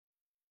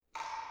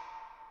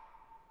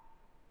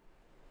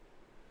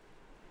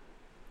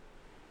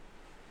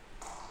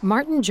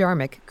Martin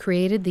Jarmuck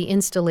created the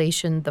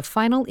installation The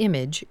Final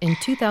Image in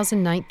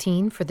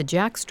 2019 for the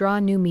Jack Straw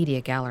New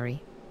Media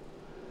Gallery.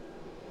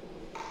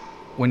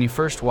 When you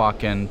first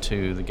walk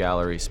into the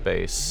gallery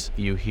space,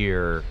 you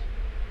hear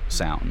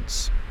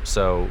sounds.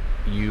 So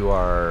you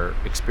are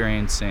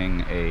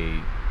experiencing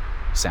a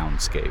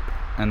soundscape.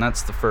 And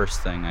that's the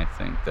first thing I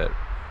think that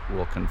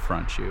will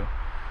confront you.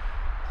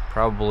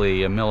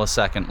 Probably a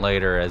millisecond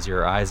later, as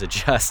your eyes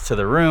adjust to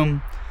the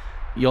room,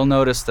 you'll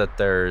notice that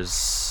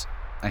there's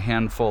a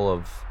handful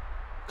of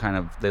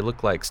they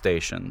look like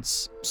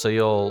stations. So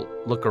you'll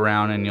look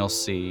around and you'll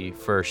see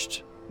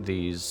first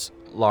these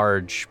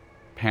large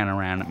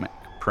panoramic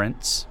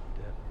prints.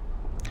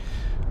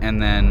 And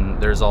then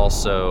there's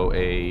also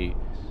a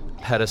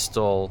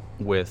pedestal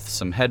with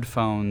some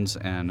headphones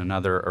and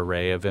another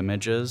array of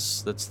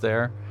images that's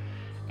there,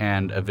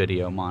 and a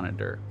video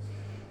monitor.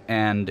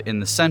 And in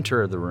the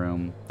center of the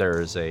room,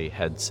 there is a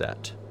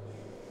headset.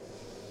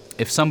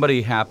 If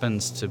somebody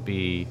happens to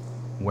be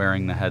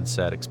wearing the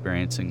headset,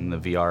 experiencing the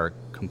VR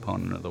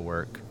component of the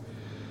work,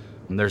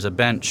 there's a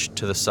bench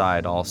to the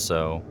side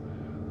also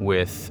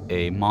with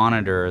a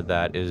monitor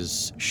that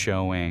is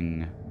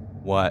showing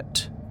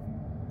what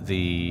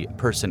the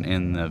person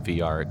in the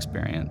VR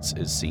experience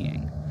is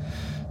seeing.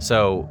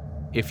 So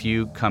if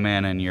you come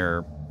in and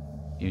you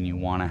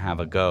want to have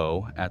a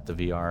go at the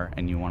VR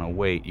and you want to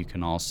wait, you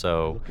can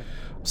also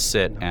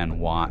sit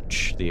and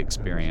watch the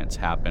experience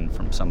happen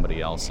from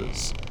somebody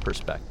else's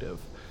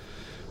perspective.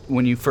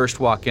 When you first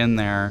walk in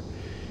there,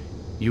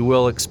 you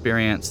will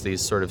experience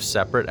these sort of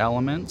separate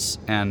elements,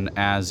 and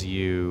as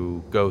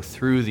you go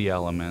through the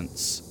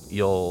elements,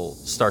 you'll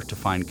start to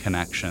find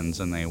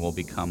connections, and they will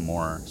become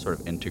more sort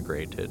of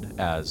integrated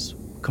as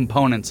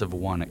components of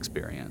one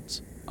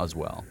experience as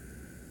well.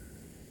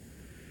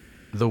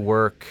 The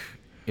work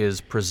is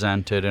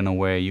presented in a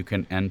way you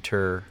can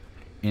enter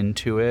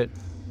into it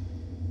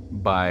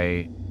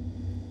by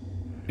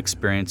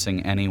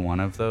experiencing any one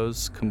of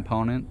those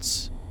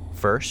components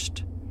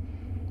first.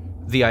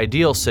 The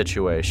ideal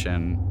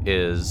situation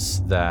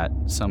is that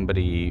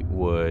somebody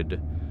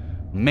would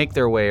make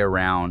their way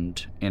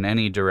around in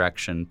any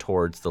direction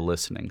towards the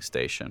listening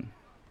station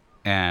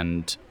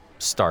and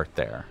start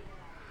there,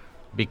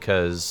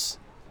 because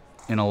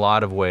in a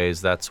lot of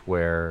ways that's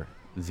where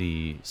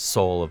the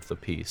soul of the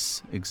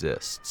piece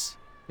exists,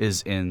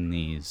 is in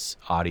these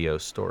audio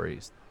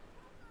stories.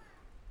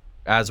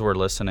 As we're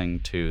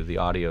listening to the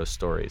audio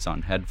stories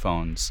on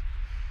headphones,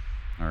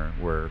 or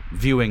we're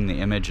viewing the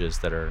images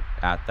that are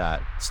at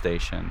that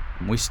station,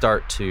 we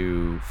start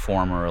to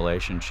form a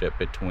relationship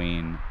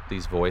between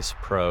these voice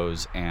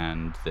prose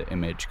and the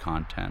image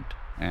content.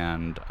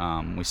 And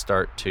we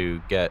start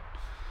to get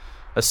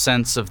a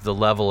sense of the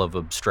level of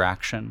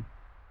abstraction.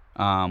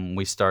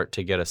 We start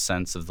to get a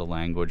sense of the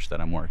language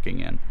that I'm working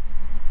in.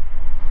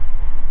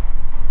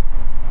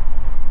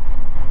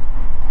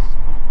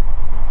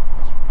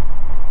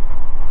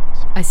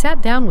 I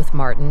sat down with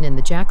Martin in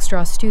the Jack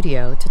Straw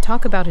studio to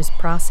talk about his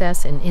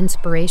process and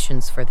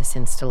inspirations for this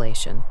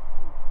installation.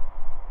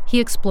 He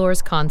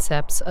explores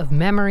concepts of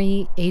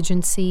memory,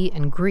 agency,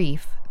 and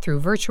grief through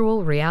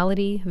virtual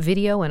reality,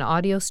 video and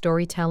audio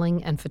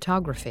storytelling, and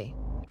photography.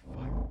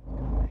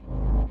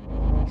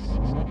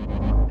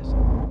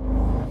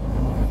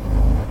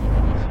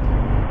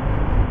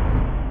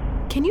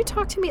 Can you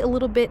talk to me a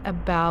little bit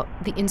about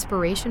the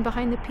inspiration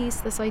behind the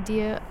piece, this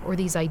idea, or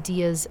these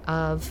ideas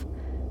of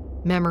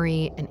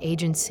memory and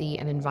agency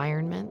and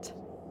environment?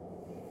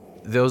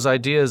 Those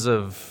ideas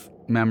of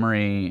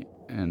memory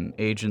and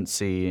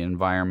agency,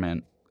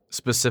 environment,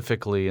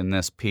 specifically in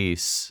this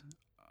piece,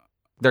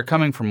 they're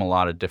coming from a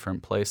lot of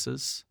different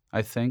places,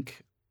 I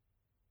think.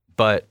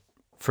 But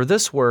for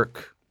this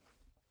work,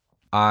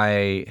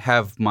 I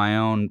have my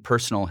own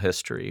personal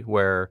history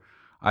where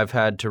I've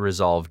had to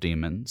resolve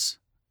demons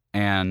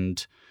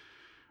and,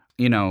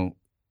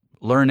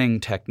 learning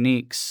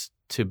techniques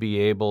to be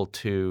able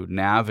to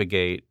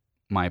navigate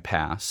my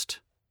past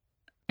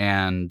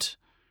and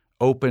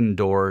open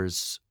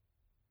doors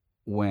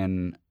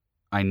when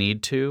I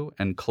need to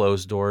and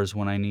close doors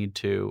when I need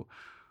to,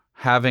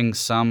 having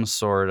some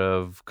sort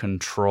of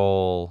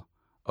control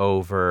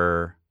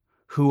over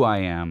who I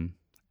am,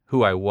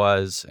 who I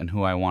was, and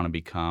who I want to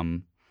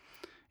become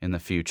in the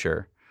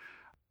future.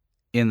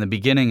 In the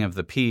beginning of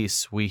the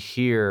piece,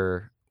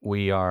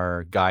 we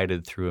are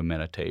guided through a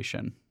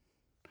meditation,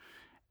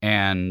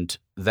 and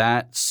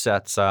that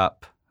sets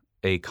up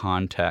a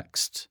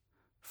context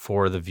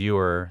for the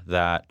viewer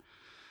that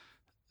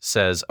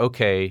says,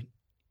 okay,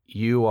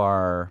 you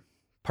are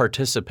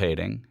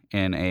participating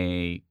in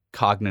a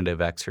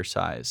cognitive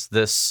exercise.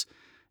 This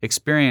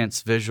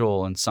experience,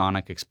 visual and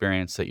sonic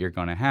experience that you're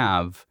going to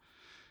have,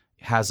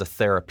 has a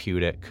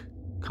therapeutic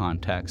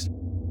context.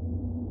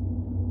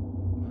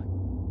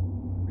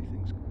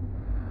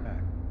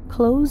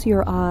 Close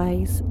your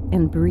eyes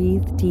and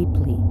breathe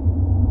deeply.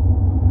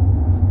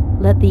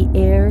 Let the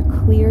air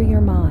clear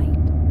your mind.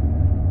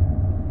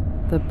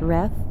 The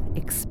breath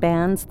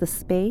expands the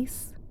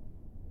space,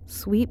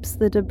 sweeps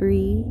the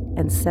debris,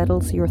 and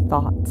settles your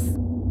thoughts.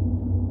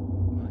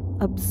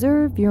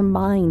 Observe your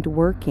mind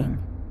working.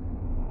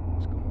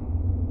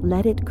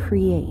 Let it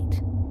create.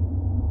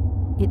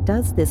 It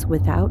does this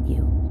without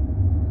you,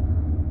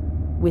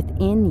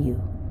 within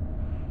you.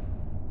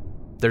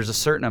 There's a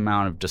certain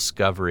amount of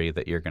discovery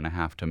that you're going to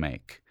have to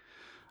make.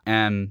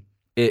 And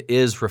it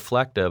is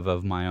reflective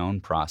of my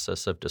own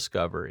process of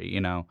discovery.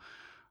 You know,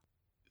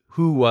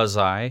 who was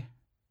I?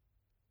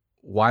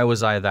 Why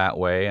was I that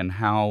way? And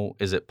how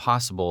is it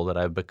possible that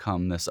I've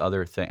become this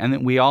other thing? And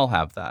then we all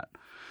have that.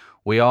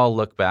 We all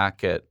look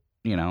back at,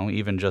 you know,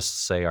 even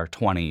just say our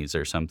 20s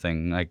or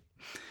something like,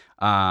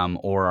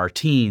 or our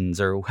teens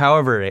or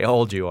however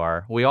old you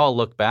are. We all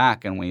look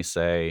back and we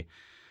say,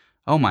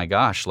 oh my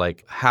gosh,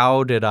 like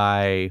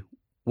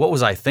what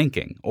was I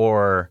thinking?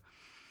 Or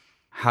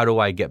how do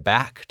I get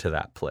back to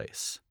that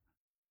place?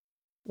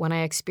 When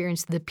I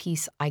experienced the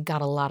piece, I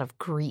got a lot of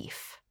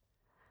grief.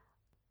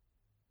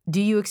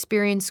 Do you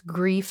experience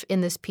grief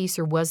in this piece,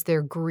 or was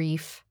there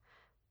grief?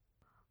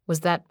 Was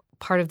that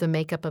part of the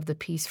makeup of the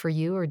piece for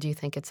you, or do you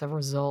think it's a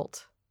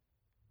result?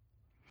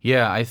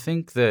 Yeah, I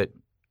think that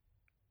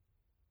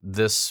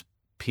this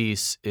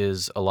piece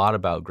is a lot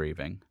about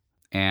grieving.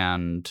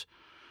 And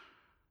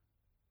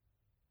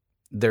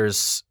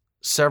there's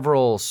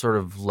several sort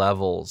of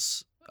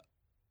levels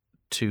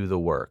to the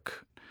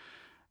work.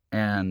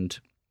 And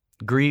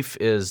grief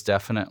is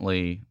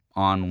definitely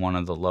on one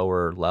of the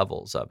lower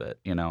levels of it,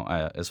 you know,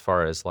 as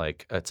far as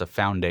like it's a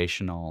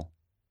foundational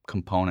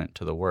component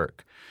to the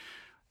work.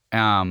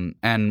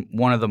 And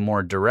one of the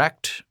more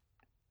direct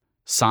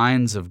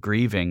signs of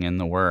grieving in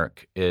the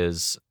work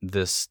is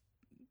the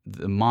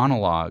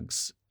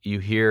monologues. You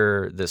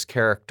hear this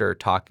character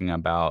talking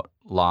about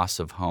loss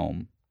of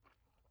home.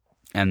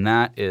 And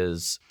that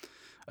is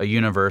a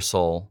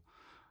universal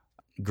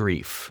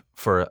grief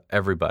for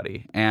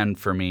everybody and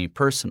for me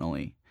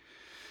personally.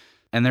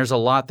 And there's a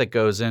lot that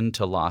goes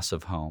into loss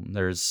of home.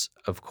 There's,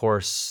 of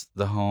course,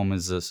 the home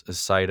is a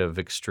site of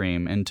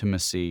extreme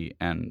intimacy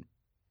and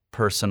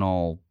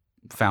personal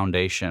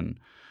foundation.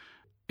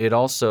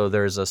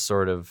 There's a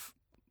sort of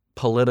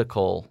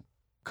political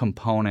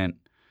component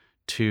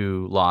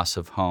to loss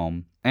of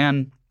home.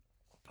 And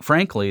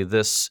frankly,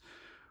 this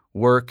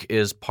work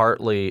is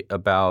partly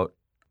about,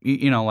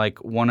 you know,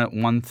 like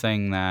one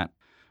thing that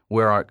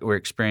we're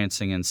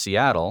experiencing in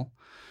Seattle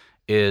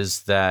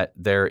is that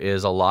there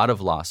is a lot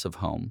of loss of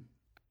home.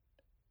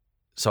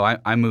 So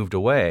I moved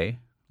away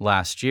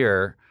last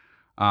year,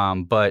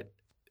 but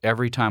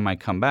every time I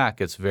come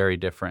back, it's very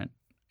different.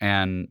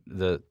 And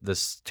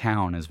this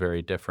town is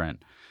very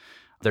different.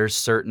 There's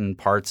certain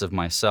parts of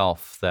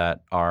myself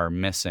that are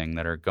missing,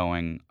 that are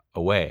going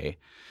away.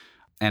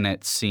 And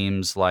it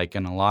seems like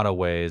in a lot of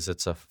ways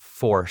it's a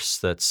force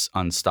that's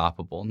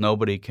unstoppable.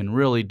 Nobody can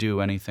really do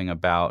anything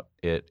about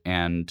it,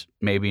 and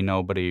maybe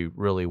nobody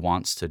really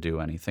wants to do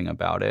anything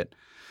about it.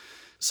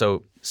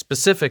 So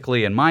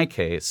specifically in my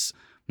case,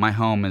 my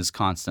home is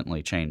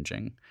constantly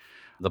changing.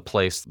 The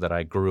place that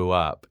I grew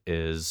up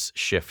is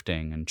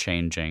shifting and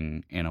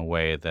changing in a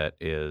way that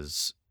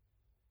is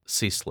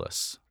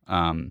ceaseless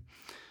and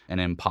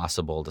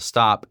impossible to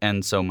stop.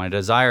 And so my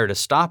desire to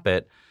stop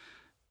it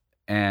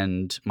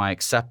and my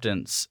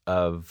acceptance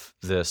of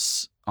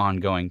this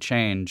ongoing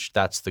change,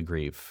 that's the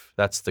grief.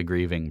 That's the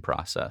grieving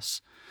process.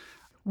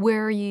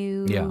 Where are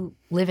you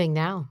living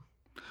now?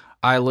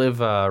 I live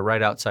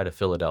right outside of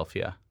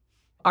Philadelphia.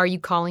 Are you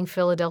calling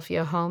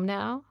Philadelphia home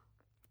now?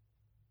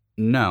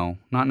 No,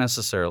 not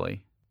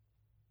necessarily.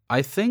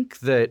 I think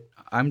that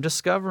I'm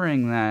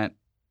discovering that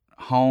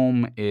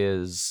home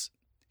is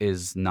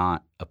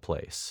not a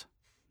place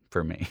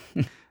for me.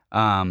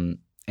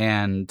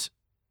 And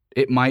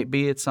it might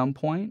be at some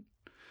point,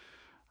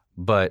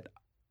 but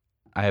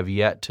I have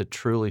yet to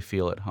truly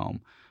feel at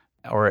home,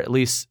 or at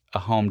least a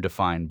home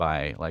defined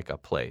by like a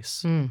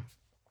place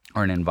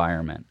or an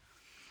environment.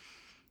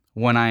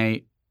 When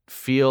I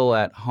feel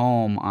at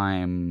home,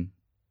 I'm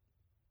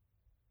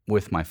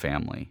with my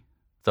family.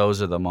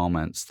 Those are the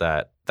moments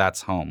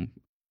that's home.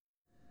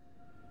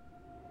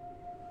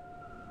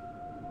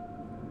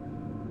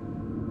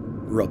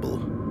 Rubble,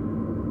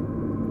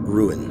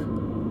 ruin,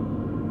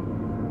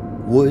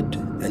 wood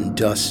and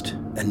dust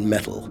and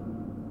metal,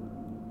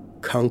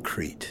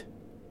 concrete,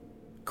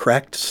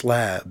 cracked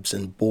slabs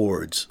and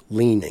boards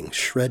leaning,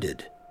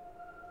 shredded,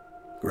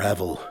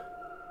 gravel,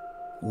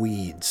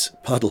 weeds,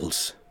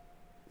 puddles,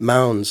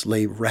 mounds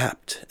lay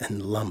wrapped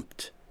and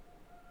lumped,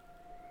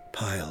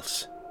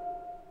 piles.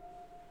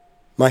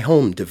 My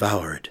home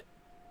devoured,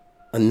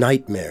 a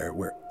nightmare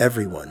where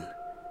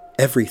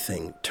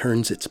everything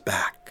turns its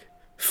back,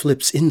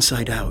 flips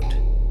inside out,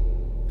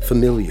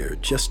 familiar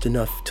just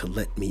enough to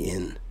let me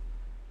in.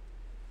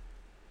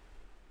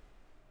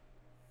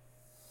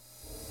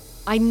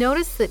 I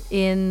noticed that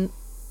in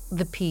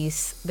the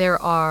piece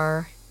there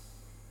are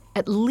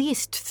at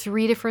least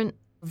 3 different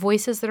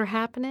voices that are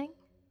happening.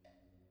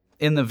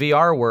 In the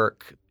VR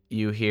work,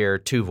 you hear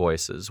 2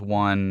 voices.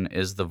 One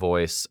is the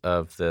voice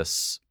of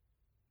this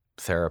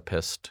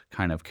therapist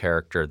kind of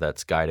character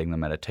that's guiding the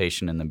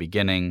meditation in the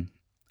beginning,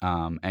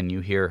 and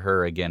you hear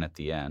her again at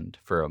the end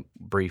for a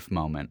brief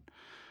moment.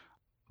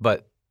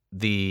 But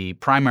the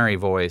primary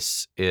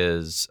voice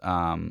is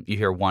you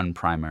hear one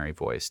primary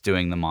voice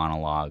doing the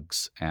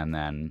monologues, and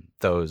then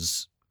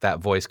that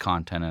voice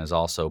content is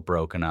also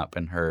broken up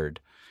and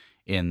heard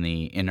in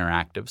the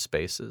interactive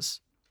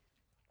spaces.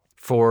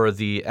 For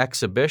the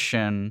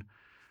exhibition,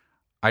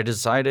 I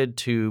decided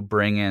to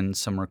bring in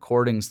some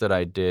recordings that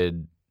I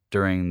did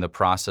during the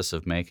process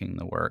of making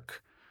the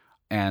work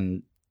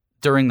and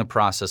during the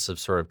process of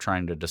sort of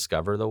trying to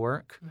discover the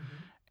work. Mm-hmm.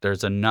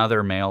 There's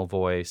another male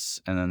voice,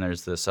 and then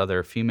there's this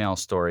other female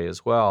story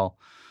as well.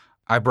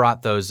 I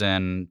brought those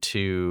in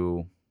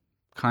to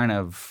kind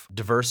of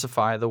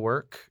diversify the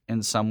work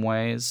in some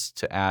ways,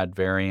 to add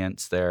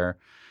variance there,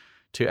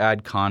 to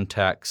add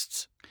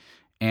context,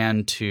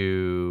 and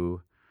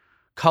to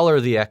color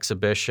the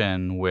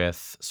exhibition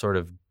with sort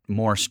of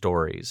more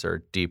stories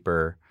or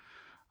deeper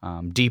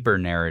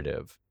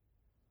narrative.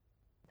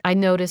 I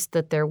noticed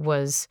that there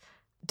was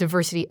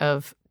diversity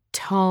of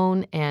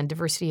tone and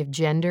diversity of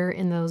gender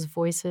in those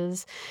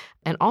voices.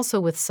 And also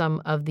with some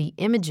of the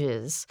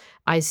images,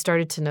 I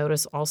started to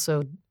notice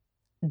also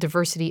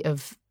diversity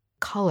of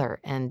color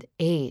and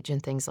age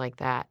and things like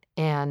that.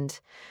 And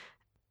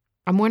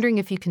I'm wondering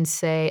if you can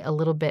say a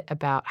little bit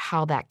about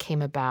how that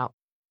came about.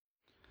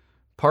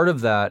 Part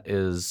of that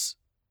is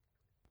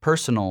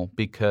personal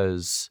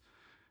because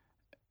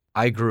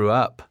I grew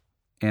up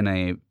in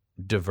a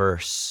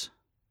diverse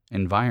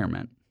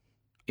environment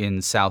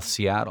in South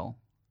Seattle.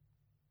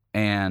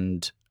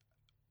 And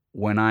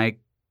when I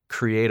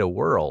create a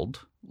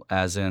world,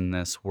 as in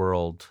this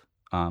world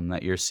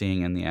that you're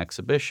seeing in the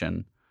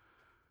exhibition,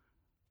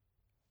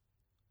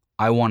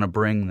 I want to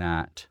bring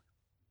that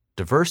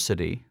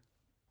diversity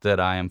that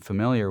I am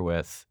familiar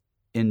with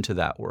into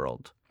that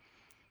world,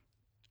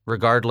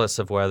 regardless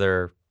of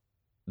whether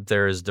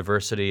there is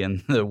diversity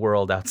in the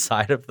world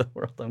outside of the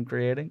world I'm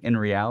creating in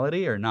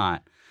reality or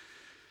not.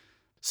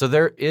 So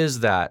there is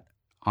that.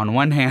 On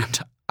one hand,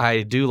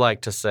 I do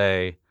like to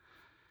say,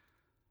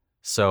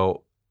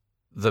 so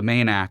the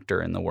main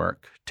actor in the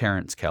work,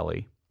 Terrence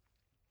Kelly,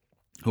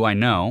 who I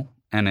know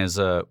and is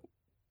a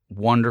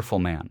wonderful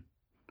man,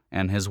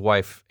 and his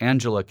wife,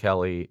 Angela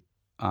Kelly,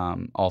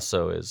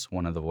 also is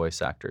one of the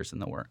voice actors in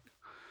the work.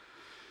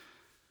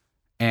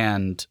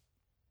 And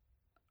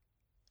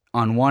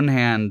on one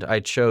hand, I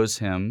chose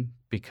him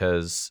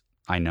because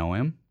I know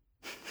him.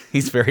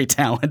 He's very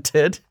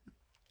talented.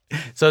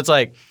 So it's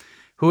like,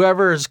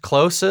 whoever's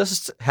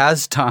closest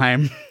has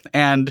time,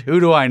 and who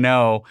do I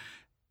know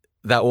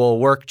that will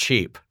work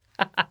cheap,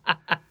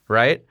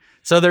 right?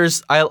 So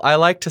I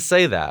like to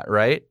say that,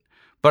 right?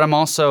 But I'm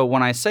also,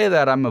 when I say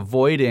that, I'm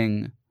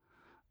avoiding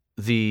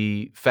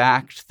the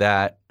fact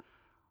that,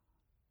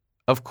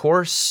 of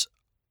course,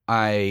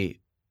 I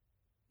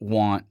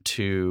want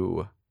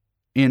to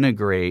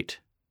integrate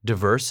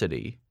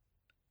diversity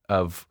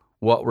of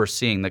what we're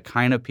seeing, the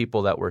kind of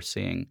people that we're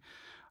seeing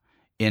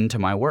into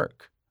my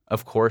work.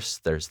 Of course,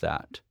 there's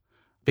that,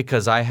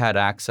 because I had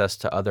access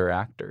to other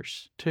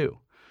actors too.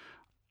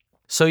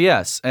 So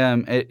yes,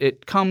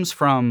 it comes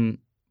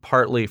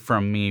partly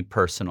from me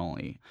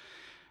personally.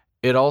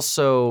 It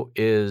also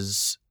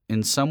is,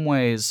 in some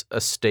ways,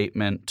 a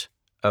statement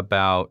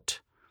about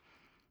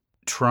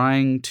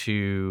trying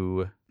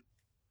to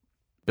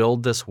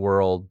build this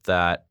world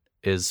that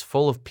is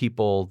full of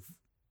people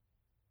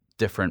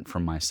different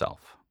from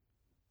myself,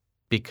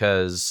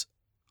 because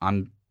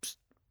I'm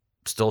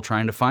still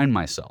trying to find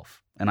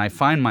myself, and I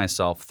find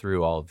myself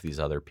through all of these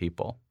other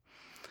people.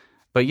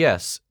 But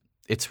yes,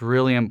 it's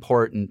really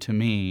important to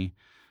me,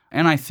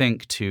 and I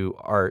think to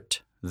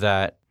art,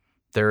 that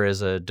there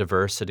is a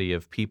diversity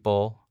of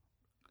people,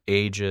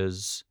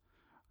 ages,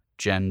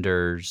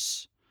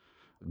 genders,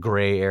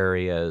 gray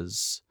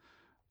areas,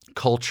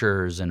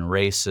 cultures and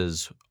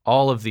races,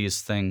 all of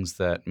these things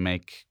that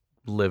make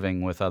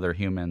living with other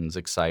humans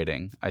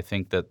exciting. I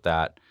think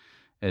that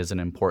is an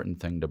important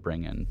thing to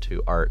bring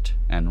into art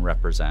and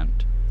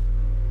represent.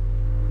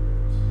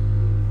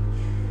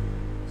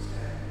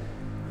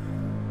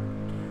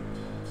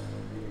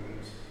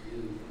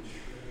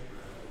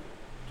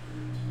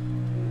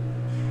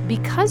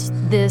 Because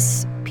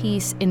this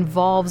piece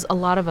involves a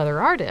lot of other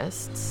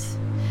artists,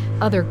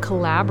 other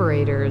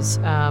collaborators,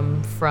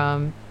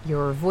 from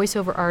your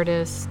voiceover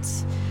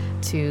artists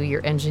to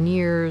your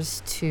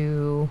engineers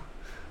to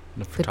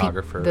the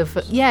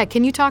photographers.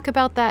 Can you talk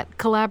about that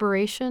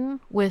collaboration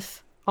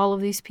with all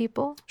of these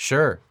people?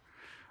 Sure.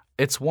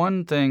 It's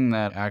one thing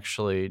that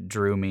actually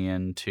drew me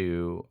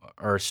into,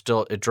 or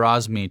still it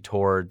draws me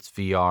towards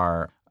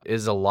VR,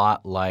 is a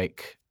lot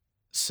like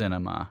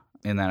cinema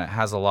in that it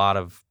has a lot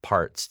of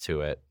parts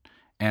to it.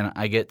 And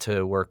I get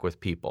to work with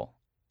people,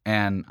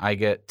 and I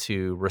get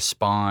to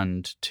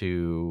respond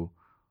to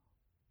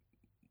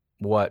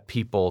what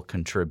people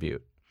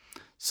contribute.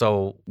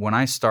 So when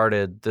I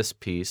started this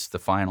piece, The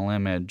Final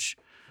Image,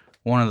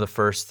 one of the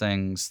first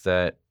things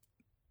that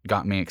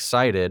got me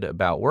excited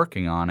about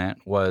working on it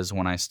was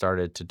when I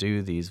started to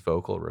do these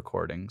vocal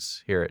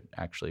recordings here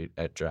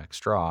at Jack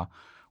Straw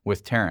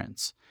with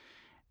Terrence.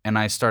 And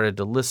I started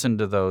to listen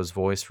to those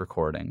voice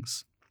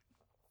recordings.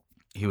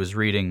 he was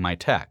reading my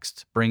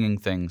text, bringing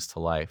things to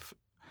life.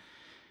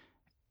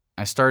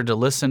 I started to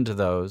listen to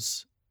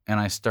those, and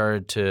I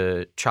started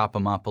to chop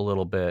them up a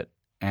little bit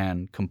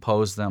and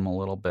compose them a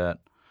little bit.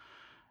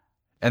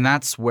 And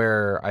that's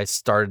where I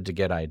started to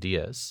get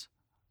ideas.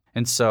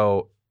 And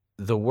so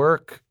the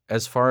work,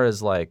 as far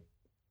as like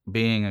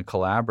being a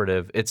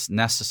collaborative, it's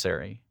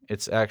necessary.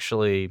 It's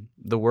actually,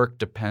 the work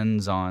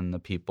depends on the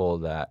people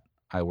that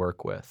I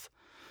work with.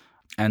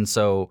 And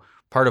so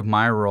part of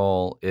my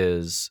role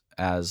is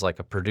as like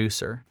a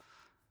producer.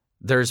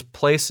 There's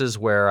places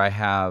where I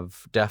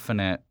have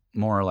definite,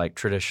 more like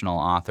traditional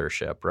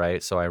authorship,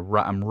 right? So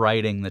I'm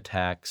writing the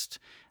text,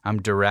 I'm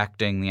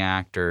directing the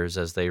actors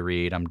as they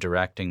read, I'm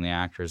directing the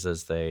actors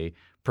as they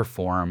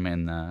perform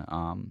in the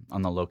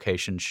on the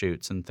location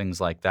shoots and things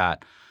like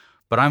that.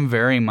 But I'm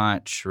very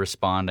much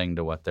responding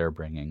to what they're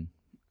bringing,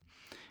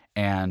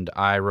 and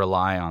I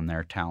rely on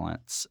their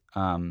talents.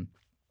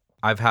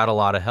 I've had a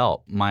lot of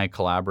help. My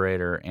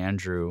collaborator,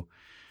 Andrew,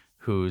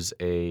 who's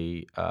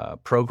a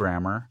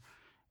programmer,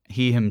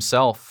 he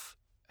himself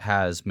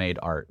has made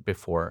art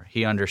before.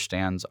 He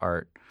understands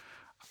art.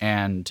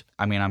 And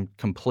I mean, I'm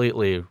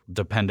completely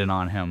dependent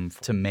on him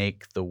to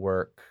make the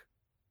work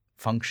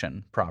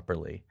function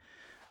properly.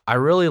 I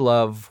really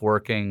love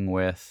working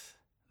with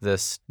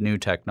this new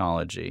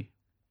technology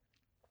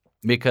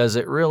because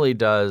it really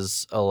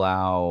does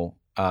allow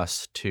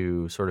us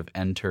to sort of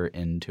enter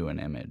into an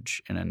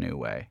image in a new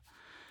way.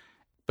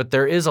 But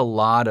there is a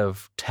lot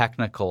of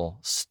technical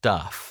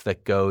stuff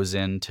that goes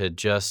into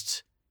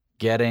just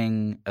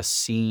getting a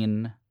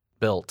scene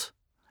built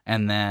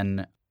and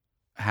then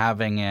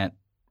having it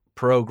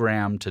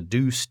programmed to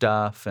do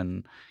stuff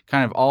and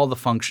kind of all the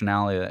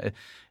functionality.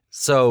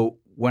 So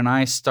when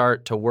I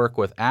start to work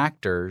with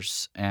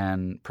actors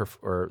and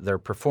or they're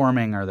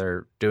performing or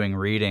they're doing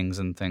readings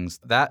and things,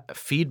 that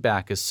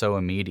feedback is so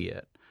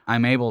immediate.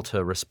 I'm able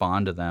to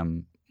respond to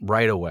them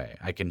right away.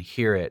 I can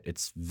hear it.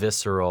 It's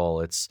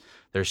visceral.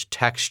 There's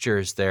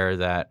textures there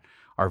that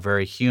are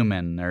very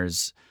human.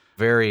 There's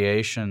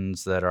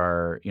variations that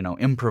are,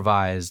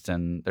 improvised,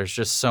 and there's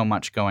just so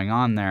much going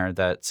on there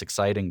that's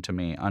exciting to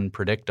me,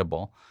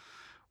 unpredictable.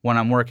 When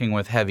I'm working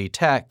with heavy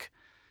tech,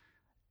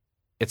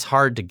 it's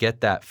hard to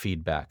get that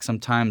feedback.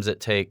 Sometimes it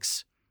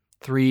takes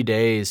 3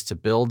 days to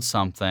build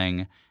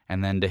something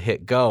and then to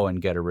hit go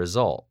and get a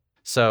result.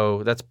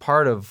 So that's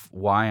part of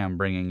why I'm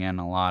bringing in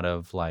a lot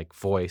of like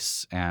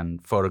voice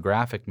and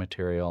photographic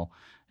material,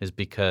 is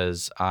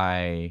because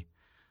I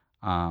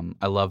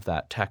love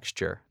that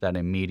texture, that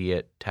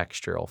immediate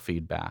textural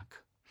feedback,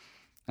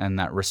 and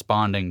that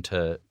responding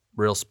to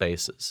real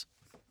spaces.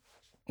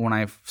 When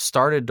I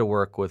started to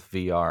work with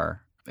VR,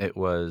 it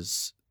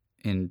was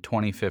in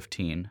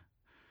 2015.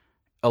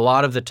 A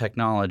lot of the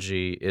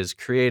technology is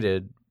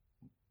created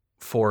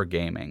for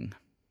gaming,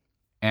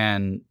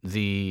 and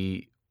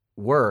the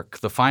work,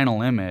 the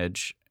final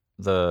image,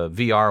 the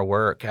VR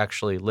work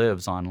actually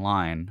lives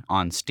online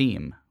on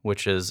Steam,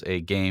 which is a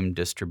game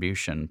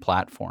distribution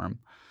platform.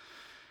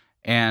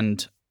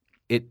 And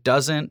it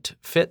doesn't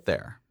fit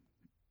there.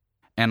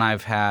 And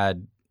I've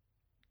had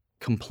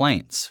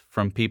complaints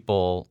from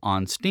people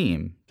on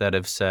Steam that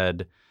have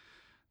said,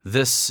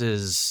 this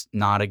is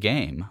not a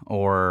game,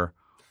 or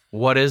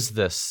what is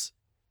this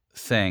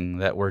thing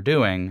that we're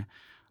doing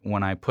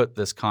when I put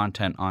this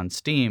content on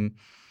Steam?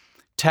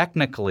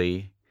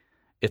 Technically,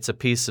 it's a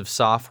piece of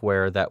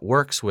software that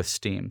works with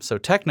Steam. So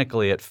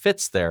technically it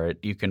fits there.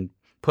 You can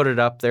put it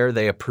up there.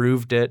 They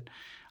approved it.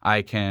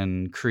 I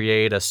can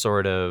create a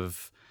sort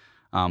of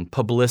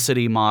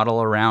publicity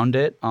model around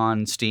it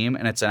on Steam,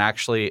 and it's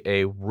actually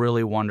a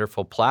really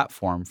wonderful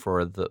platform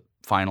for the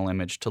final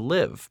image to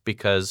live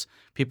because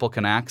people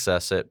can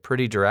access it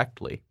pretty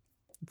directly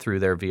through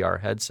their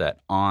VR headset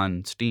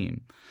on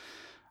Steam.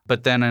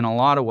 But then in a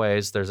lot of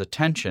ways, there's a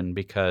tension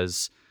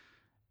because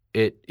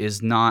it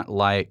is not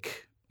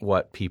like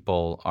what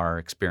people are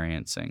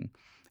experiencing.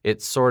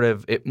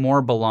 It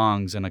more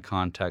belongs in a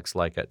context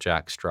like at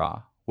Jack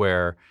Straw,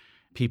 where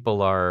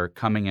people are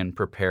coming in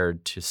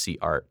prepared to see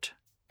art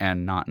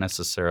and not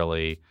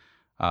necessarily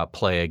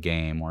play a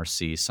game or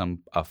see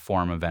a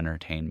form of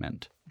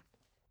entertainment.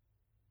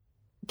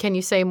 Can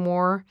you say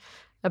more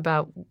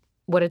about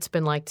what it's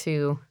been like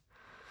to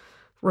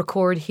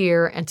record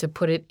here and to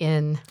put it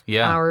in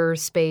our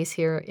space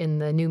here in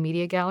the New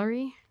Media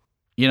Gallery?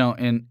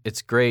 And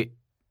it's great.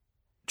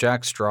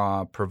 Jack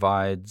Straw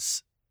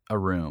provides a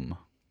room.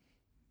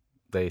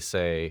 They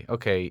say,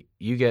 okay,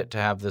 you get to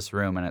have this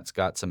room, and it's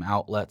got some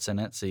outlets in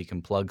it so you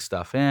can plug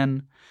stuff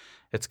in.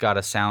 It's got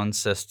a sound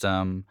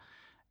system,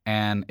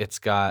 and it's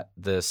got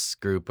this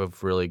group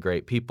of really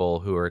great people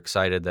who are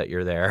excited that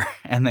you're there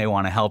and they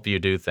want to help you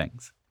do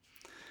things.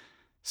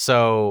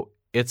 So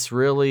it's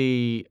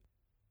really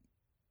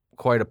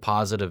quite a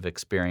positive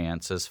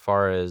experience as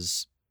far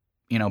as,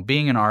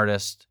 being an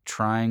artist,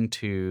 trying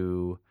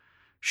to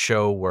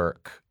show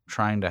work,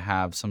 trying to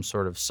have some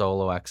sort of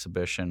solo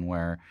exhibition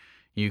where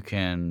you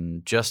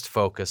can just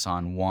focus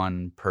on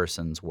one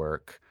person's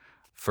work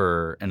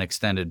for an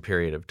extended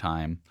period of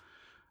time.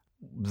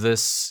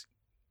 This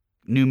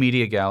New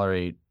Media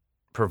Gallery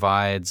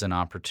provides an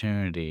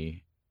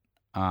opportunity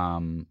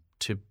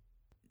to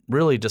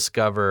really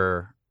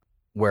discover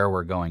where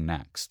we're going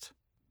next.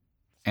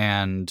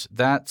 And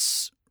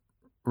that's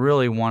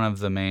really one of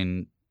the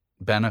main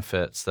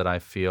benefits that I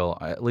feel,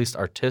 at least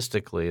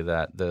artistically,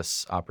 that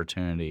this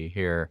opportunity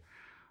here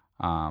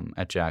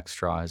at Jack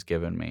Straw has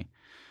given me.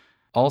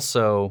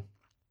 Also,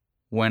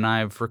 when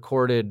I've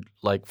recorded,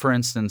 like, for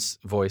instance,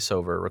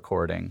 voiceover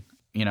recording,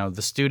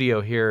 the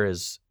studio here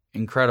is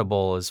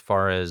incredible as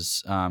far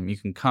as you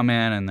can come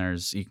in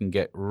and you can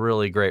get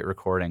really great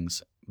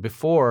recordings.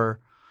 Before,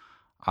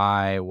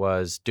 I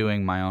was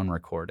doing my own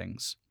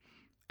recordings,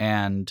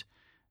 and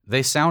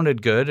they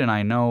sounded good, and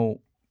I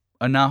know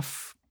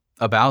enough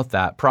about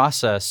that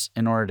process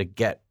in order to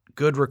get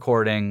good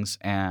recordings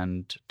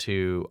and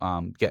to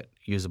get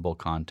usable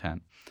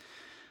content.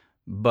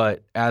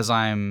 But as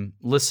I'm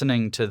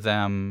listening to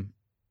them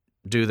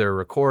do their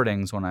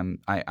recordings, when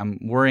I'm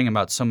worrying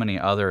about so many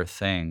other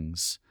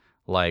things,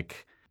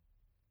 like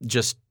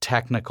just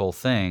technical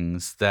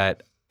things,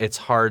 that it's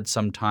hard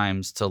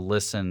sometimes to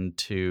listen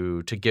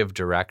to give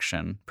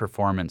direction,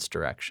 performance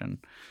direction.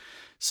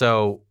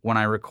 So when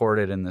I record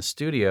it in the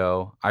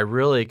studio, I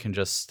really can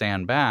just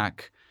stand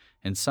back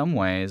in some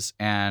ways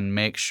and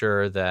make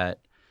sure that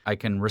I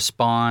can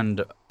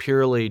respond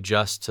purely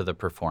just to the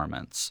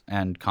performance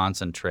and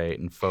concentrate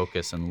and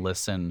focus and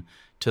listen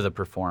to the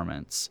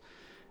performance.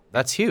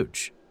 That's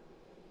huge.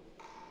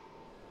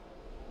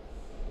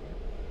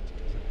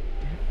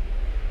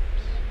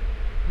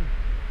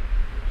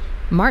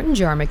 Martin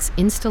Jarmuck's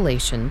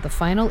installation, The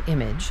Final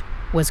Image,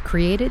 was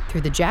created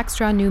through the Jack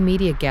Straw New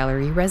Media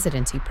Gallery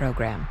residency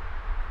program.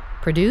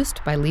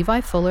 Produced by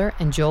Levi Fuller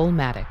and Joel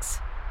Maddox.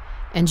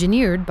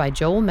 Engineered by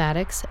Joel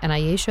Maddox and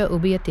Ayesha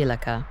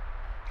Ubiatilaka.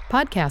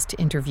 Podcast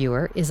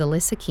interviewer is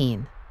Alyssa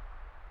Keene.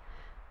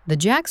 The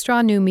Jack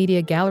Straw New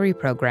Media Gallery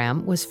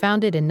program was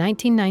founded in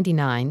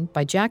 1999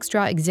 by Jack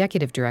Straw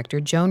Executive Director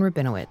Joan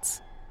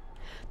Rabinowitz.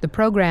 The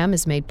program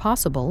is made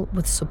possible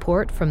with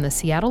support from the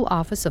Seattle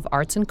Office of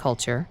Arts and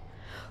Culture,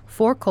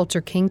 For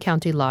Culture King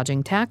County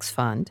Lodging Tax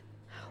Fund,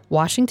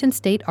 Washington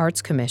State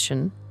Arts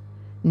Commission,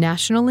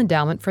 National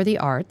Endowment for the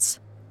Arts,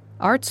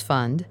 Arts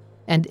Fund,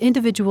 and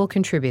individual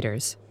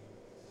contributors.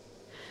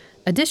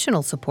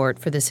 Additional support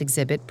for this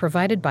exhibit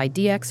provided by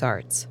DX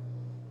Arts.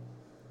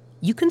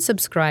 You can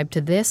subscribe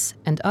to this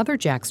and other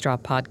Jack Straw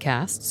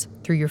podcasts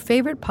through your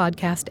favorite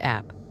podcast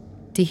app.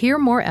 To hear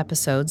more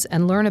episodes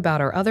and learn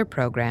about our other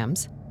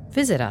programs,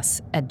 visit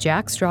us at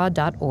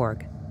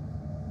jackstraw.org.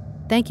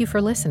 Thank you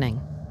for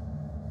listening.